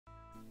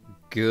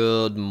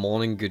Good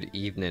morning, good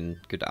evening,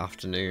 good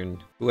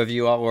afternoon, whoever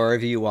you are,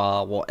 wherever you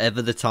are,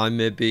 whatever the time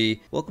may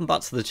be. Welcome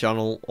back to the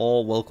channel,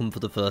 or welcome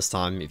for the first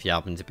time if you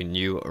happen to be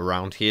new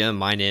around here.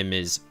 My name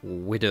is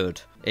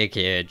Widowed,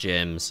 aka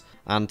James,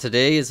 and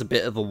today is a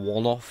bit of a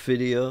one-off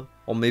video,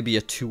 or maybe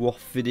a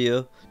two-off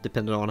video,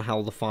 depending on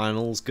how the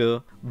finals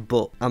go.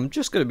 But I'm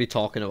just going to be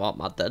talking about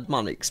my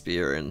Deadman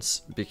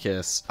experience,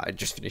 because I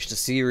just finished a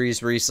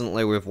series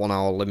recently with 1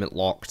 hour limit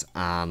locked,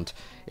 and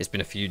it's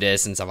been a few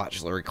days since I've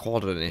actually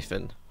recorded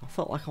anything. I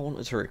felt like I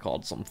wanted to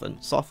record something,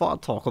 so I thought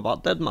I'd talk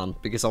about Deadman,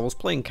 because I was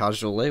playing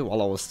casually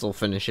while I was still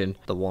finishing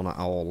the 1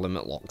 hour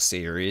limit lock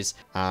series,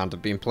 and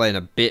I've been playing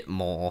a bit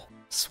more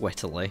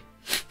sweatily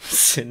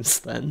since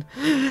then.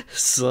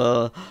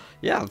 So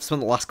yeah, I've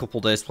spent the last couple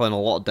of days playing a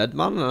lot of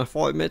Deadman, and I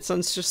thought it made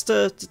sense just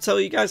to tell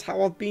you guys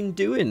how I've been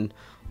doing,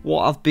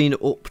 what I've been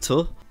up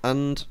to,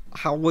 and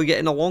how we're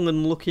getting along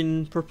and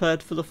looking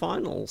prepared for the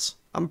finals.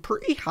 I'm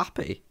pretty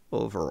happy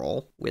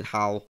overall with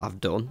how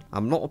I've done.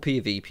 I'm not a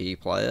PvP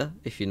player,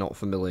 if you're not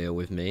familiar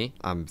with me.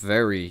 I'm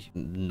very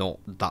not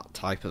that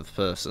type of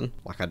person.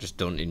 Like, I just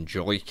don't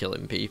enjoy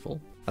killing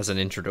people. As an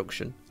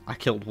introduction, I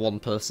killed one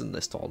person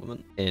this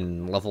tournament.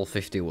 In level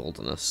 50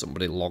 Wilderness,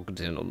 somebody logged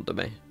in under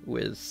me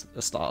with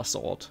a star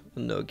sword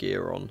and no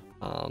gear on,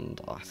 and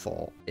I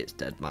thought, it's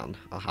Deadman,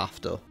 I have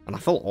to. And I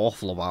felt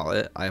awful about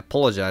it. I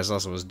apologised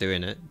as I was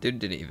doing it. Dude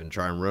didn't even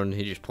try and run,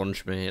 he just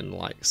punched me and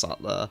like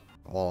sat there.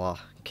 I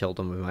killed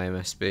him with my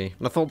MSB,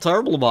 and I felt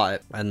terrible about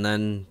it. And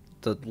then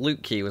the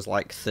loot key was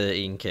like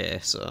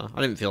 13k, so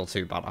I didn't feel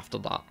too bad after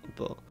that.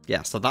 But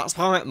yeah, so that's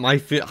how I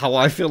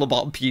feel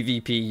about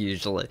PvP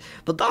usually.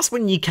 But that's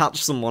when you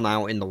catch someone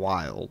out in the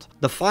wild.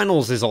 The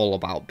finals is all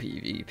about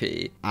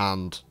PvP,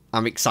 and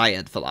I'm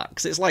excited for that,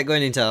 because it's like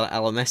going into an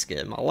LMS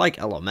game. I like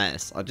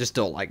LMS, I just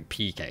don't like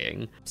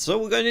PKing. So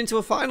we're going into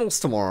a finals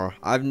tomorrow,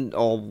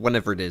 or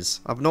whenever it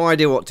is. I've no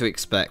idea what to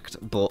expect,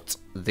 but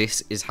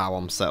this is how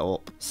I'm set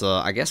up. So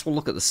I guess we'll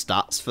look at the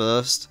stats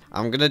first.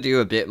 I'm going to do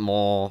a bit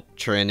more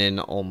training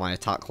on my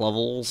attack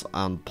levels,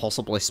 and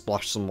possibly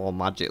splash some more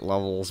magic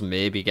levels,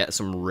 maybe get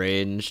some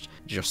ranged,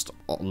 just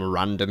on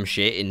random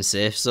shit in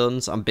safe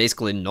zones. I'm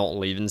basically not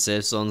leaving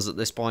safe zones at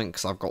this point,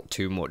 because I've got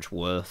too much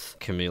worth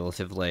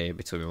cumulatively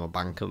between my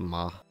bank and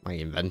my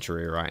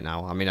inventory right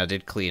now. I mean, I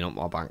did clean up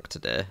my bank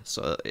today,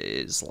 so it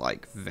is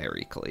like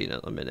very clean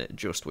at the minute,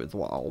 just with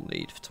what I'll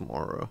need for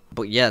tomorrow.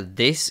 But yeah,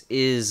 this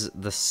is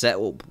the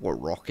setup we're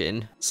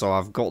rocking. So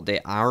I've got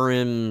the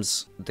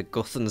Arims, the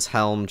Guthan's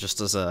helm just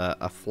as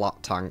a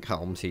flat tank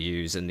helm to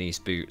use in these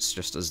boots,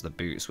 just as the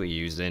boots we're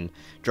using.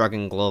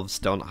 Dragon gloves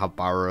don't have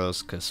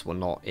barrows because we're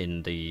not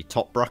in the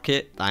top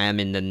bracket. I am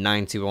in the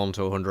 91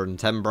 to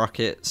 110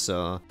 bracket,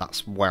 so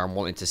that's where I'm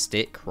wanting to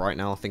stick right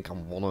now. I think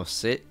I'm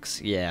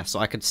 106. Yeah, so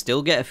I could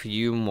still get a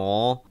few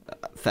more,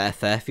 fair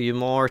few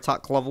more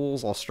attack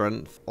levels or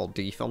strength or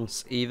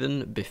defense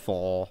even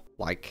before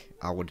like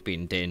I would be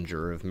in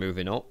danger of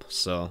moving up.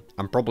 So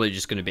I'm probably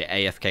just going to be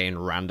AFKing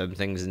random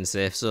things in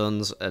safe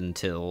zones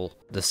until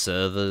the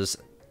servers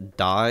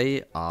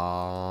die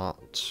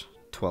at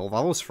 12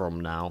 hours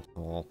from now,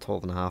 or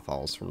 12 and a half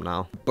hours from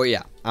now. But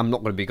yeah, I'm not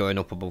going to be going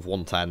up above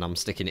 110. I'm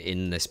sticking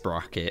in this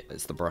bracket.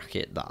 It's the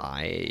bracket that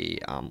I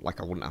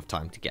wouldn't have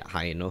time to get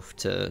high enough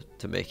to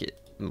make it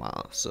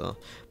matter. So,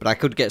 but I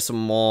could get some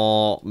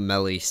more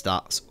melee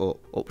stats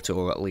up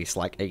to at least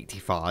like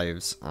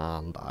 85s,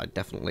 and I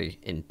definitely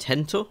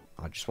intend to.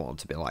 I just wanted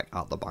to be like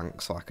at the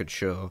bank so I could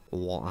show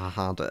what I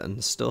had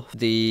and stuff.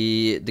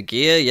 The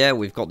gear, yeah,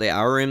 we've got the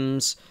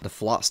Arims, the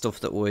flat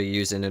stuff that we're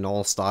using in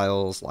all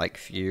styles, like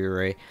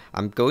Fury.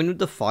 I'm going with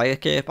the Fire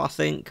Cape, I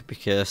think,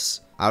 because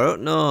I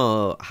don't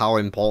know how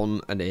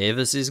important an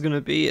Avers is going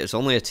to be. It's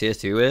only a tier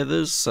 2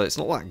 Avers, so it's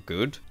not that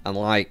good. And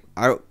like,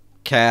 I don't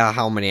care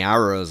how many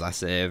arrows I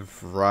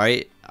save,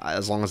 right?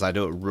 As long as I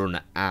don't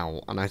run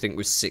out. And I think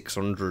with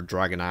 600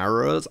 dragon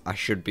arrows, I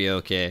should be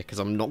okay, because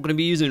I'm not going to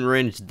be using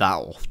range that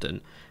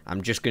often.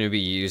 I'm just going to be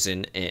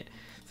using it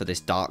for this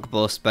dark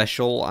bow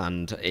special,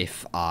 and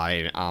if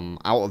I am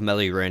out of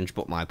melee range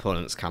but my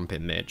opponent's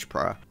camping mage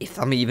prayer. If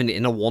I'm even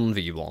in a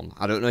 1v1,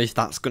 I don't know if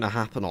that's going to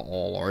happen at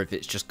all, or if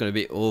it's just going to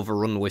be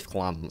overrun with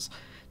clans.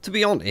 To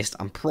be honest,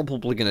 I'm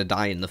probably going to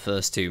die in the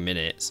first 2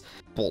 minutes,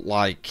 but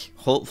like,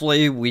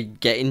 hopefully we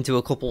get into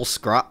a couple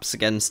scraps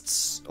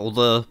against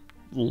other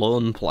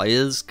lone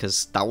players,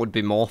 because that would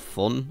be more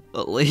fun,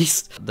 at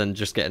least, than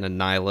just getting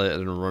annihilated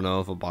and run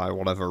over by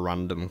whatever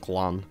random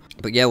clan.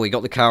 But yeah, we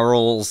got the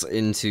Carols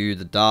into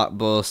the Dark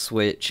Bow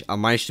switch. I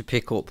managed to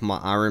pick up my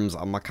Arims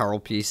and my Carol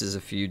pieces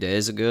a few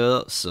days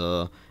ago,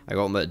 so I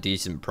got them at a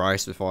decent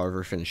price before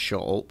everything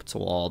shot up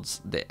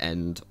towards the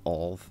end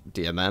of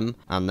DMM.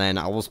 And then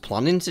I was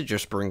planning to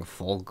just bring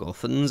 4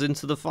 Guthans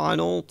into the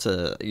final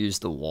to use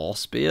the War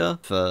Spear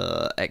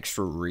for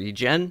extra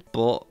regen,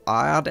 but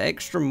I had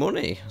extra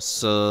money,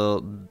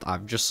 so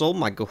I've just sold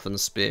my Guthan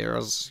Spear,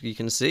 as you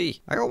can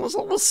see. I got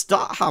myself a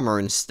stat hammer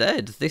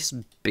instead, this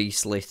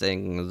beastly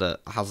thing that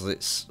has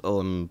its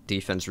own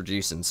defense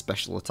reducing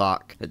special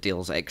attack that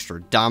deals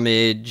extra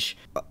damage.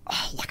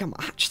 Like, I'm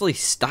actually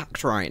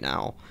stacked right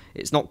now.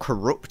 It's not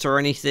corrupt or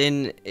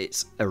anything,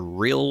 it's a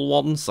real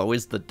one, so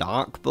is the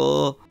dark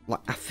bow.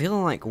 Like, I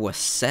feel like we're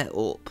set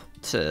up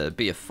to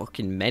be a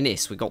fucking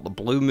menace. We got the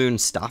Blue Moon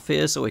staff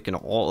here so we can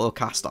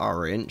auto-cast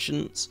our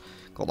ancients.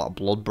 Got that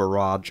blood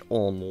barrage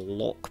on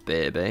lock,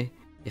 baby.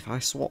 If I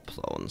swap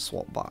though and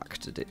swap back,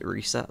 did it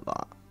reset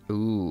that?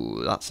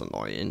 Ooh, that's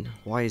annoying.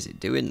 Why is it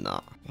doing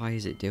that? Why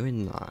is it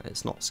doing that?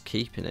 It's not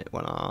keeping it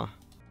when I...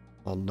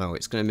 Oh no,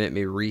 it's going to make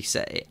me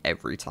reset it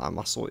every time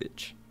I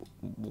switch.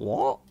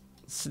 What?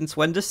 Since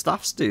when do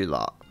staffs do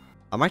that?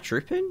 Am I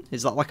tripping?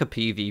 Is that like a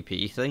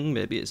PvP thing?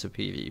 Maybe it's a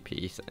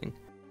PvP thing.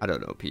 I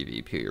don't know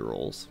PvP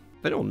rules.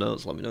 If anyone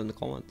knows, let me know in the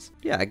comments.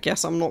 Yeah, I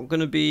guess I'm not going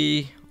to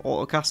be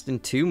auto-casting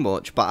too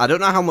much, but I don't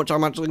know how much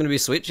I'm actually going to be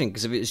switching,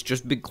 because if it's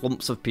just big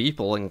clumps of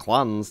people in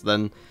clans,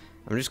 then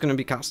I'm just going to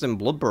be casting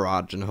Blood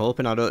Barrage and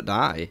hoping I don't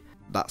die.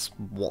 That's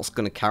what's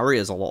going to carry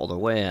us a lot of the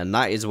way, and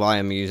that is why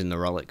I'm using the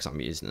relics I'm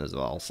using as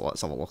well, so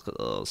let's have a look at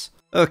those.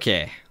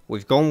 Okay,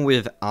 we've gone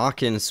with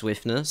Arcane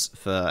Swiftness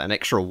for an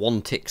extra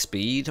 1 tick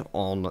speed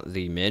on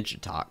the mage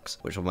attacks,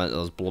 which will make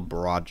those blood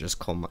barrages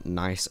come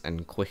nice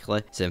and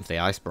quickly. Same for the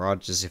ice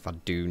barrages if I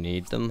do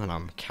need them, and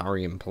I'm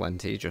carrying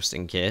plenty just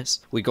in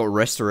case. We got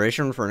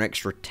Restoration for an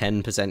extra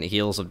 10%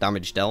 heals of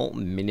damage dealt,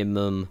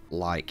 minimum,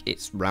 like,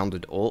 it's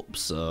rounded up,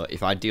 so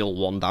if I deal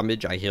 1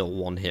 damage, I heal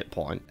 1 hit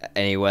point.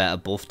 Anywhere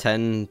above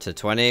 10 to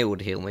 20 would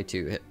heal me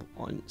 2 hit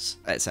points,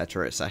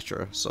 etc,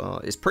 etc,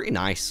 so it's pretty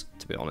nice,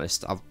 to be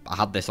honest. I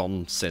had this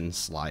on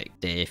since like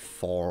day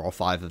 4 or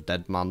 5 of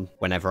Deadman,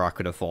 whenever I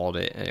could afford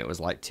it, and it was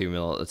like 2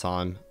 mil at the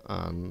time,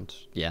 and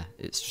yeah,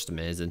 it's just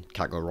amazing.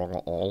 Can't go wrong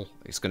at all.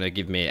 It's going to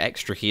give me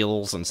extra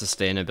heals and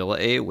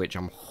sustainability, which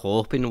I'm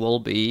hoping will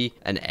be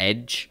an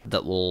edge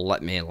that will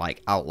let me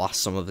like outlast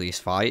some of these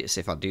fights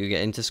if I do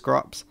get into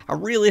scraps. I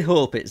really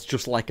hope it's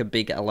just like a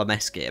big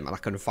LMS game and I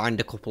can find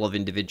a couple of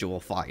individual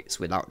fights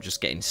without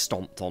just getting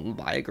stomped on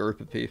by a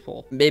group of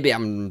people. Maybe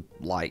I'm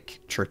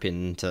like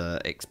tripping to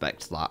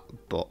expect that,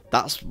 but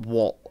that's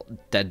what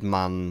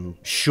Deadman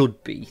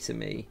should be to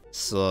me.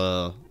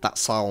 So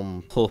that's how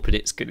I'm hoping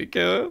it's gonna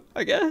go,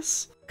 I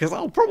guess. Because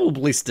I'll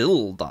probably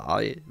still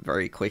die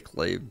very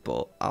quickly,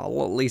 but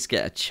I'll at least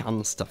get a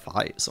chance to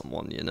fight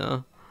someone, you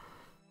know?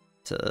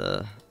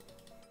 To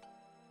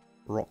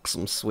rock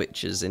some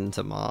switches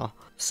into my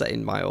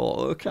setting my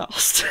auto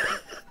cast.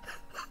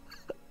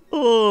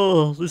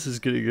 Oh, this is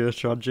gonna go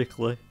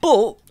tragically.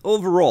 But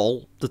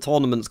overall, the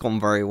tournament's gone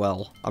very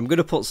well. I'm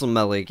gonna put some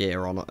melee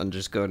gear on it and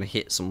just go and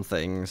hit some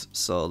things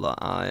so that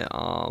I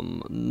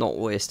am not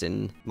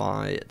wasting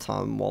my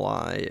time while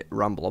I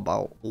ramble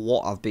about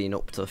what I've been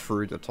up to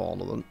through the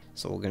tournament.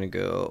 So we're gonna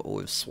go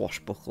with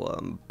Swashbuckler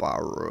and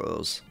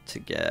Barrows to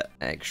get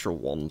extra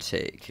 1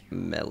 tick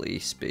melee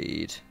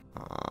speed,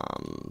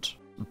 and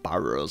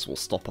Barrows will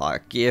stop our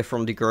gear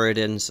from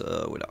degrading,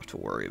 so we don't have to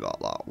worry about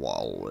that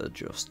while we're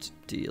just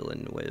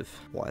dealing with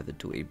whatever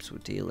dweebs we're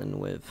dealing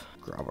with.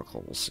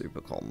 Gravical, super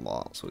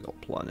combats, we got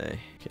plenty.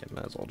 Okay,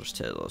 may as well just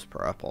take those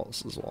prayer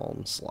pots as well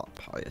and slap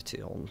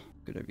piety on.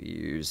 Gonna be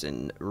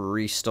using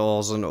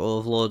restores and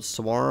overloads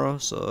tomorrow,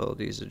 so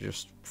these are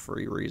just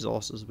free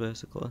resources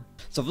basically.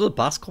 So for the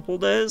past couple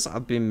days,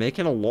 I've been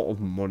making a lot of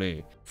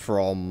money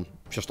from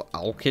just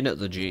alking at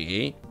the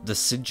GE. The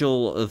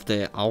sigil of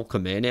the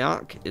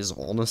Alchemaniac is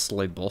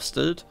honestly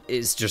busted.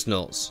 It's just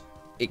nuts.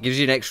 It gives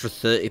you an extra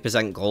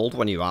 30% gold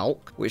when you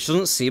alch, which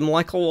doesn't seem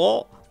like a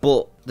lot,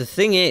 but the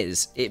thing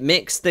is, it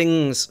makes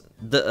things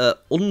that are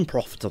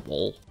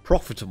unprofitable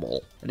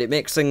profitable, and it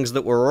makes things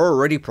that were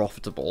already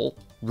profitable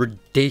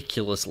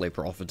ridiculously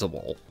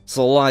profitable.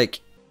 So like,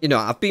 you know,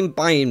 I've been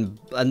buying,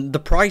 and the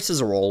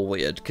prices are all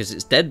weird because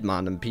it's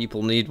Deadman and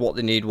people need what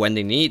they need when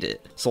they need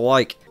it. So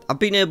like, I've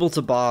been able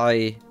to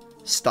buy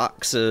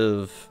stacks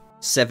of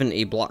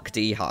 70 black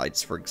D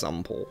hides, for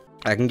example.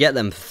 I can get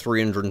them for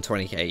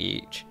 320k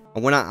each.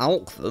 And when I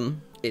alch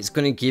them, it's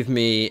going to give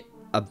me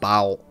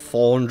about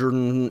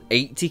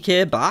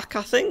 480k back,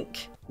 I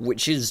think.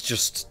 Which is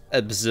just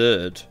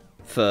absurd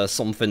for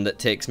something that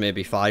takes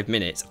maybe 5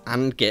 minutes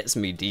and gets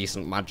me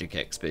decent magic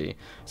XP.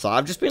 So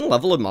I've just been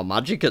leveling my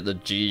magic at the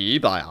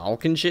GE by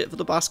alching shit for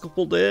the past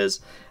couple days,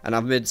 and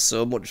I've made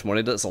so much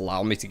money that's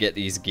allowed me to get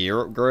these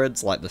gear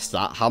upgrades, like the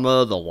stat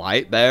hammer, the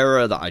light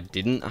bearer that I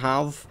didn't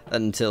have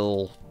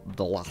until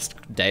the last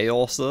day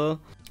or so.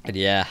 And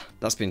yeah,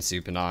 that's been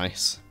super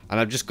nice. And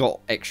I've just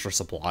got extra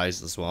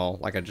supplies as well.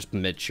 Like, I just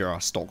made sure I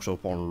stocked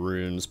up on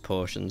runes,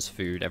 potions,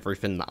 food,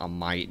 everything that I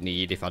might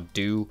need if I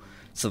do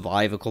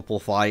survive a couple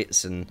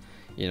fights and,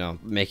 you know,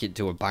 make it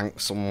to a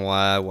bank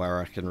somewhere where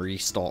I can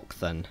restock,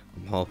 then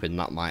I'm hoping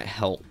that might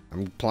help.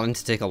 I'm planning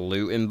to take a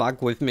looting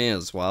bag with me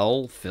as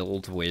well,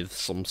 filled with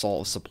some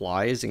sort of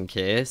supplies in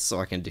case, so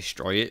I can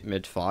destroy it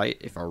mid-fight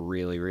if I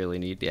really, really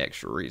need the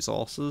extra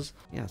resources.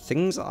 Yeah,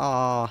 things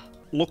are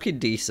looking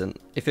decent.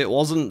 If it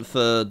wasn't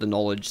for the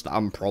knowledge that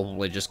I'm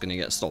probably just going to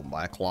get stopped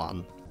by a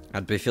clan,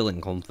 I'd be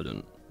feeling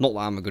confident. Not that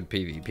I'm a good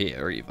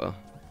PvPer either,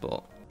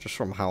 but just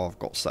from how I've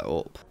got set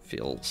up,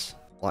 feels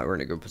like we're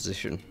in a good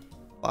position.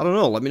 I don't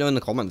know, let me know in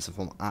the comments if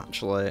I'm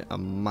actually a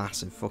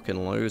massive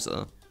fucking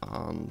loser.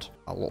 and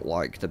I look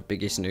like the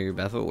biggest noob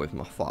ever with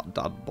my fat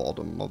dad bod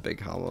and my big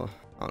hammer.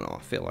 I don't know,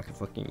 I feel like a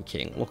fucking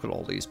king. Look at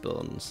all these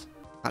bones.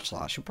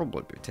 Actually, I should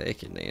probably be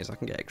taking these. I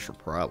can get extra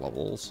prayer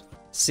levels.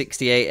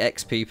 68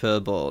 XP per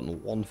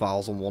bone,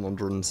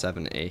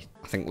 1,170.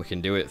 I think we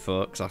can do it,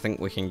 folks. I think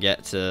we can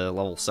get to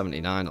level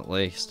 79 at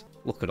least.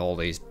 Look at all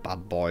these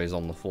bad boys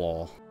on the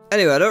floor.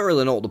 Anyway, I don't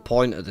really know what the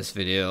point of this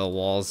video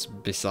was,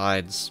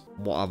 besides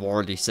what I've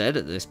already said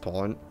at this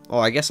point. Oh,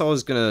 I guess I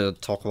was going to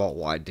talk about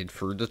what I did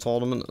through the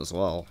tournament as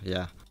well,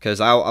 yeah.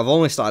 Because I've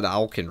only started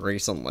Alkin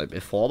recently.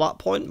 Before that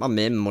point, my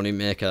main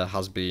moneymaker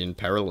has been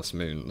Perilous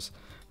Moons.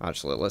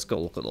 Actually, let's go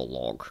look at the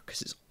log,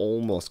 because it's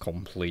almost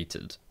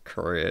completed.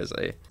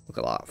 Crazy. Look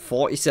at that.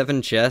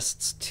 47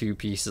 chests, 2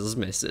 pieces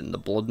missing. The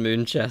Blood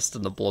Moon chest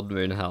and the Blood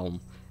Moon helm.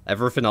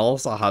 Everything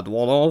else I had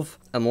one of.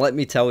 And let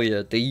me tell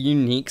you, the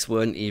uniques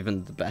weren't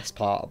even the best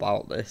part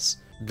about this.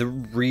 The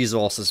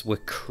resources were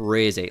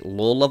crazy.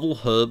 Low-level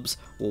herbs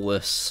were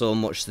worth so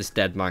much this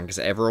Deadman, because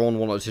everyone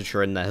wanted to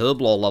train their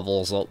herb lore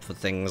levels up for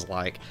things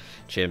like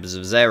Chambers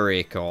of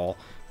Xeric, or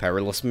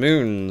Perilous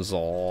Moons,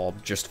 or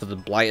just for the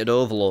Blighted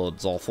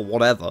Overlords, or for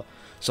whatever.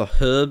 So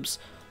herbs,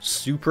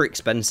 super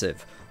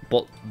expensive,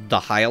 but the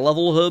higher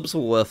level herbs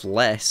were worth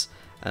less,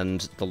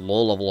 and the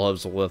low level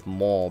herbs were worth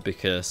more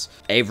because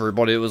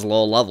everybody was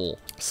low level.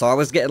 So I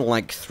was getting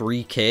like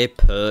 3k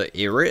per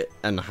Irit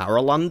and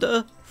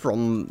Haralander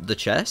from the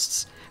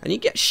chests, and you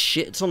get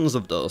shit tons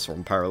of those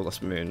from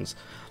Perilous Moons.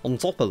 On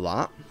top of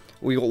that,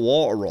 we got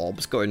water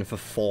orbs going for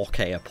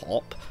 4k a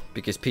pop,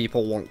 because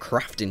people want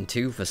crafting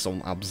too for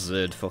some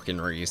absurd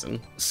fucking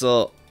reason.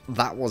 So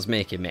that was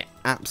making me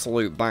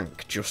absolute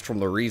bank just from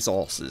the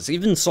resources.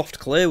 Even soft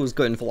clay was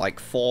going for like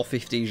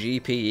 450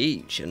 GP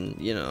each, and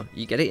you know,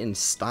 you get it in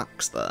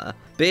stacks there.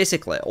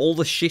 Basically, all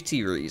the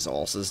shitty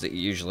resources that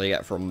you usually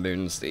get from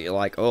moons that you're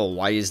like, oh,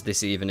 why is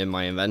this even in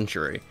my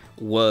inventory,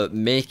 were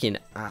making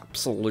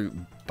absolute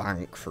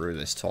bank through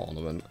this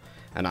tournament.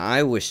 And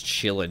I was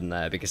chilling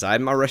there because I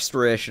had my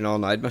restoration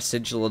on, I had my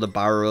Sigil of the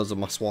Barrows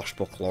and my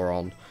Swashbuckler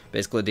on.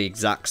 Basically the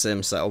exact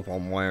same setup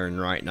I'm wearing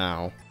right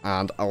now.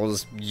 And I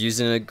was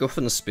using a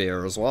Guffin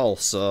Spear as well,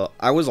 so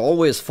I was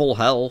always full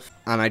health,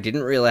 and I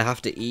didn't really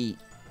have to eat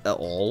at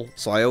all.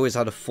 So I always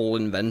had a full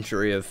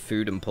inventory of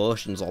food and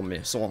potions on me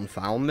if someone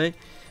found me.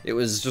 It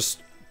was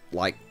just,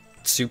 like,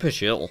 super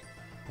chill.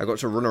 I got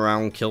to run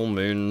around, kill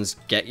moons,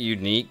 get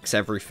uniques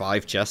every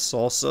 5 chests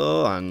or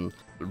so, and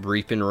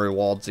reaping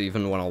rewards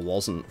even when I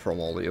wasn't from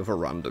all the other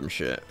random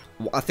shit.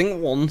 I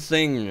think one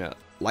thing,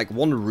 like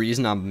one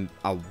reason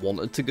I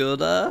wanted to go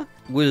there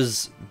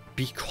was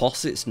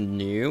because it's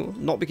new.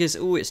 Not because,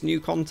 oh, it's new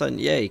content,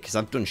 yay, because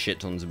I've done shit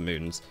tons of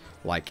moons.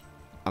 Like,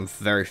 I'm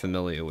very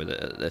familiar with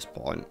it at this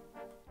point.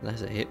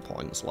 There's a hit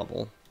points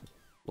level.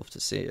 Love to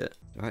see it.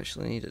 Do I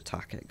actually need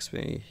attack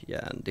XP?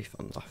 Yeah, and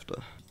defense after.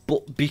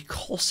 But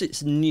because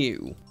it's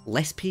new,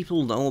 less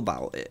people know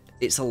about it.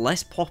 It's a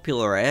less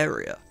popular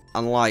area.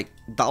 And like,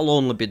 that'll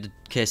only be the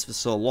case for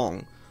so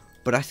long.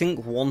 But I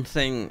think one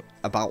thing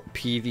about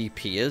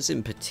PvPers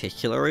in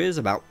particular is,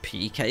 about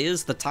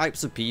PKers, the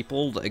types of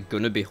people that are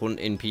gonna be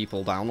hunting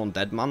people down on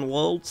Deadman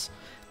worlds,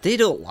 they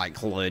don't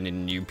like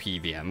learning new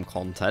PvM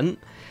content.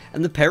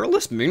 And the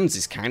Perilous Moons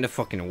is kind of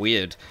fucking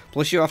weird.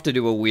 Plus you have to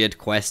do a weird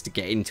quest to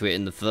get into it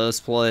in the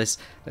first place,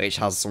 which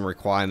has some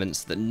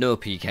requirements that no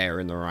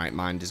PKer in the right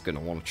mind is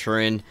gonna want to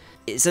train.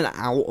 It's an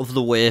out of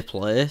the way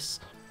place.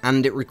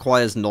 And it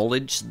requires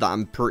knowledge that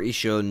I'm pretty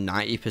sure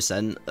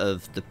 90%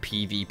 of the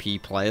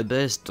PvP player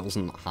base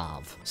doesn't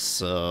have.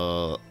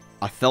 So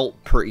I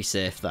felt pretty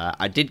safe there.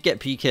 I did get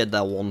PK'd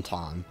there one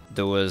time.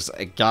 There was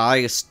a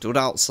guy stood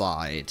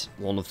outside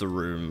one of the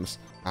rooms,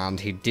 and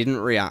he didn't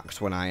react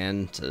when I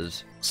entered.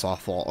 So I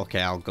thought,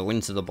 okay, I'll go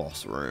into the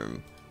boss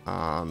room.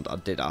 And I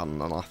did,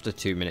 and then after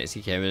 2 minutes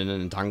he came in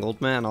and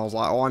entangled me, and I was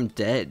like, oh, I'm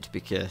dead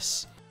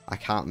because I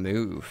can't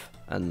move.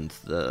 And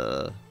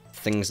the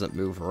things that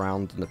move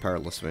around in the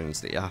Perilous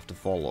Moons that you have to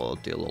follow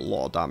deal a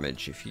lot of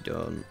damage if you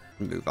don't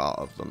move out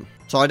of them.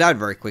 So I died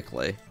very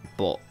quickly,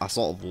 but I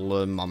sort of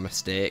learned my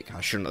mistake.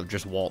 I shouldn't have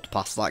just walked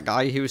past that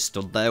guy who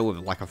stood there with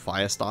like a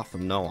fire staff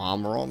and no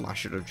armor on. I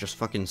should have just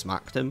fucking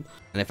smacked him.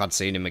 And if I'd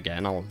seen him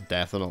again, I was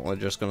definitely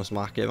just gonna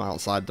smack him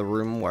outside the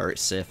room where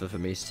it's safer for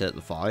me to take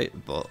the fight.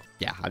 But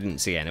yeah, I didn't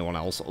see anyone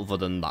else other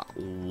than that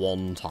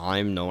one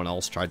time. No one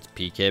else tried to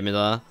PK me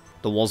there.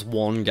 There was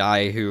one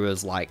guy who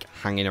was like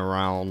hanging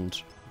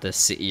around the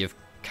city of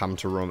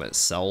Cantarum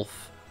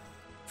itself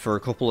for a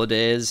couple of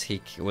days. He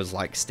was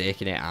like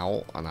staking it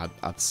out, and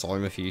I'd saw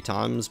him a few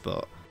times,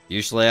 but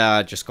usually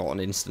I just got an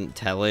instant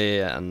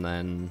telly and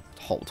then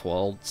hopped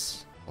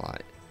worlds.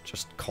 Like,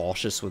 just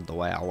cautious with the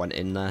way I went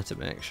in there to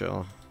make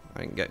sure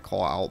I didn't get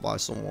caught out by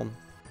someone.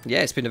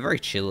 Yeah, it's been a very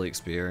chill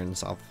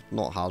experience. I've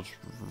not had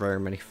very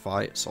many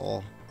fights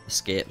or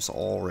escapes at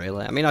all,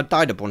 really. I mean, I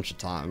died a bunch of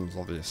times,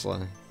 obviously,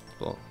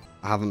 but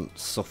I haven't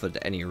suffered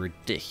any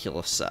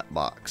ridiculous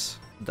setbacks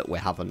that we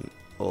haven't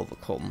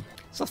overcome.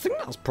 So I think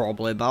that's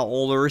probably about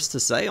all there is to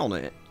say on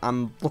it.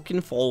 I'm looking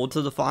forward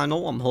to the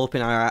final. I'm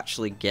hoping I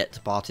actually get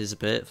to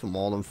participate for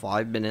more than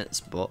 5 minutes,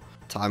 but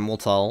Time will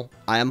tell.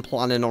 I am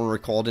planning on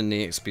recording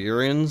the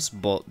experience,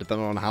 but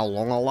depending on how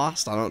long I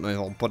last, I don't know if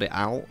I'll put it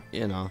out,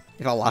 you know.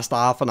 If I last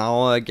half an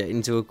hour, get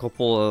into a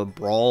couple of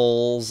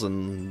brawls,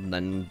 and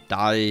then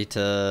die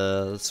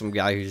to some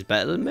guy who's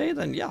better than me,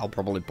 then yeah, I'll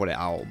probably put it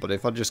out. But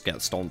if I just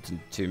get stomped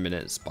in 2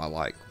 minutes by,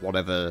 like,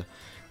 whatever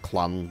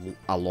clan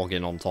I log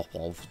in on top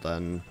of,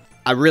 then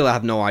I really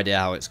have no idea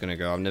how it's going to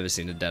go. I've never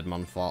seen a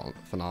Deadman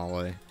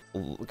finale,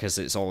 because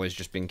it's always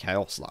just been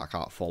chaos that I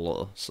can't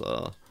follow,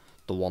 so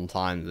the one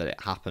time that it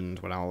happened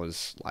when I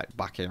was like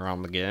backing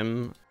around the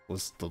game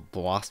was the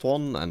last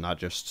one, and I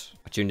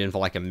tuned in for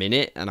like a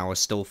minute and I was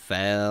still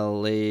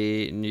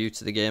fairly new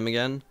to the game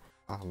again,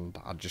 and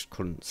I just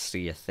couldn't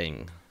see a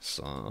thing,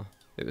 so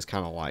it was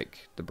kind of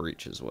like the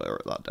breaches were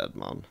at that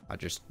Deadman. I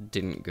just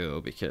didn't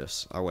go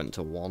because I went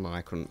to 1 and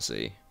I couldn't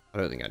see. I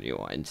don't think I knew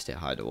what Entity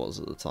Hider was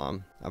at the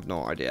time. I have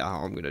no idea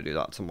how I'm going to do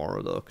that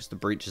tomorrow though, because the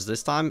breaches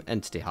this time,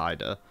 Entity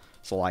Hider.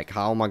 So like,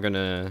 how am I going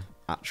to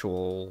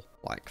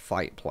like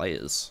fight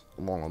players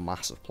among a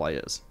mass of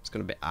players? It's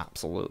going to be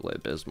absolutely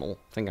abysmal.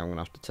 I think I'm going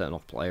to have to turn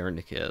off player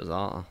indicators,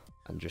 aren't I?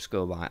 And just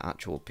go by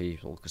actual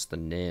people, because the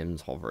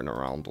names hovering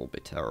around will be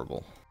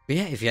terrible. But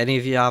yeah, if any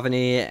of you have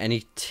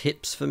any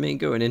tips for me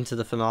going into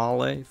the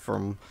finale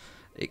from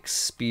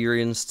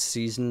experienced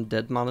seasoned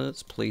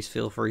Deadmanners, please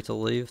feel free to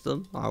leave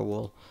them. I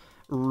will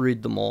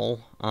read them all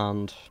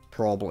and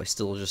probably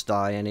still just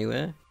die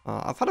anyway.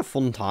 I've had a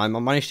fun time. I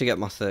managed to get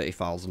my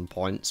 30,000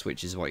 points,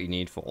 which is what you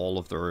need for all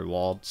of the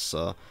rewards,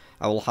 so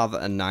I will have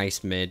a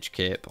nice mage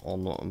cape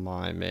on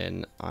my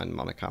main Iron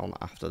Man account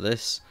after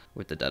this,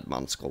 with the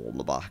Deadman skull on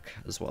the back,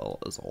 as well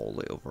as all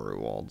the other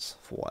rewards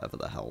for whatever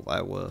the hell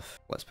they're worth.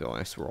 Let's be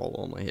honest, we're all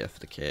only here for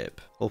the cape.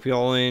 Hope you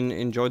all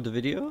enjoyed the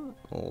video.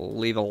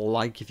 Leave a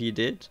like if you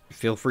did.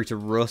 Feel free to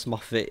roast my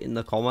fit in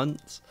the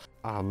comments,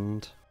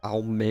 and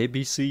I'll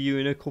maybe see you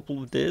in a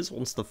couple of days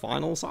once the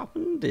finals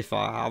happened, if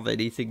I have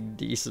anything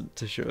decent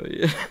to show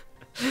you.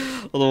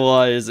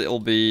 Otherwise, it'll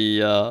be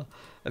a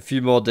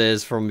few more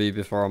days from me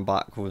before I'm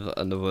back with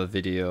another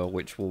video,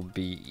 which will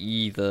be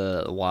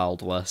either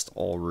Wild West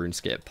or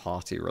RuneScape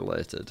party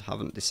related.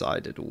 Haven't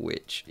decided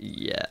which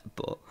yet,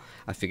 but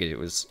I figured it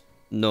was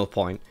no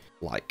point,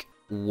 like,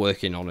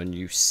 working on a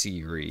new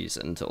series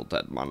until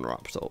Deadman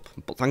wrapped up.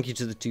 But thank you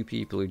to the 2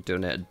 people who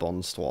donated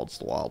bonds towards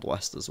the Wild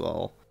West as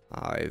well.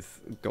 I've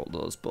got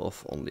those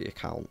both on the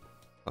account.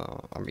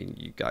 I mean,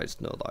 you guys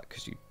know that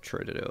because you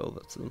traded it over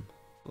to them.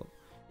 But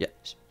yeah,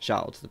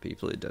 shout out to the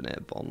people who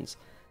donate bonds.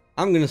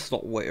 I'm going to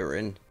stop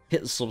wittering.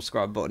 Hit the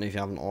subscribe button if you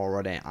haven't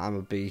already. I'm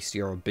a beast,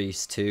 you're a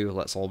beast too.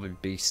 Let's all be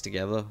beasts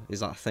together. Is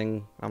that a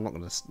thing? I'm not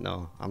going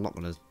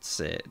to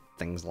say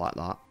things like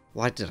that.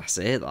 Why did I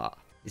say that?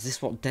 Is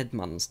this what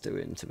Deadman's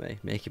doing to me?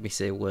 Making me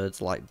say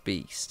words like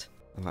beast?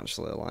 I'm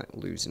actually like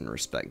losing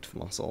respect for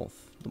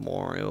myself the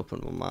more I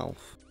open my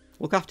mouth.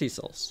 Look after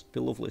yourselves. Be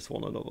lovely to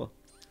one another.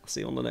 I'll see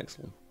you on the next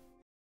one.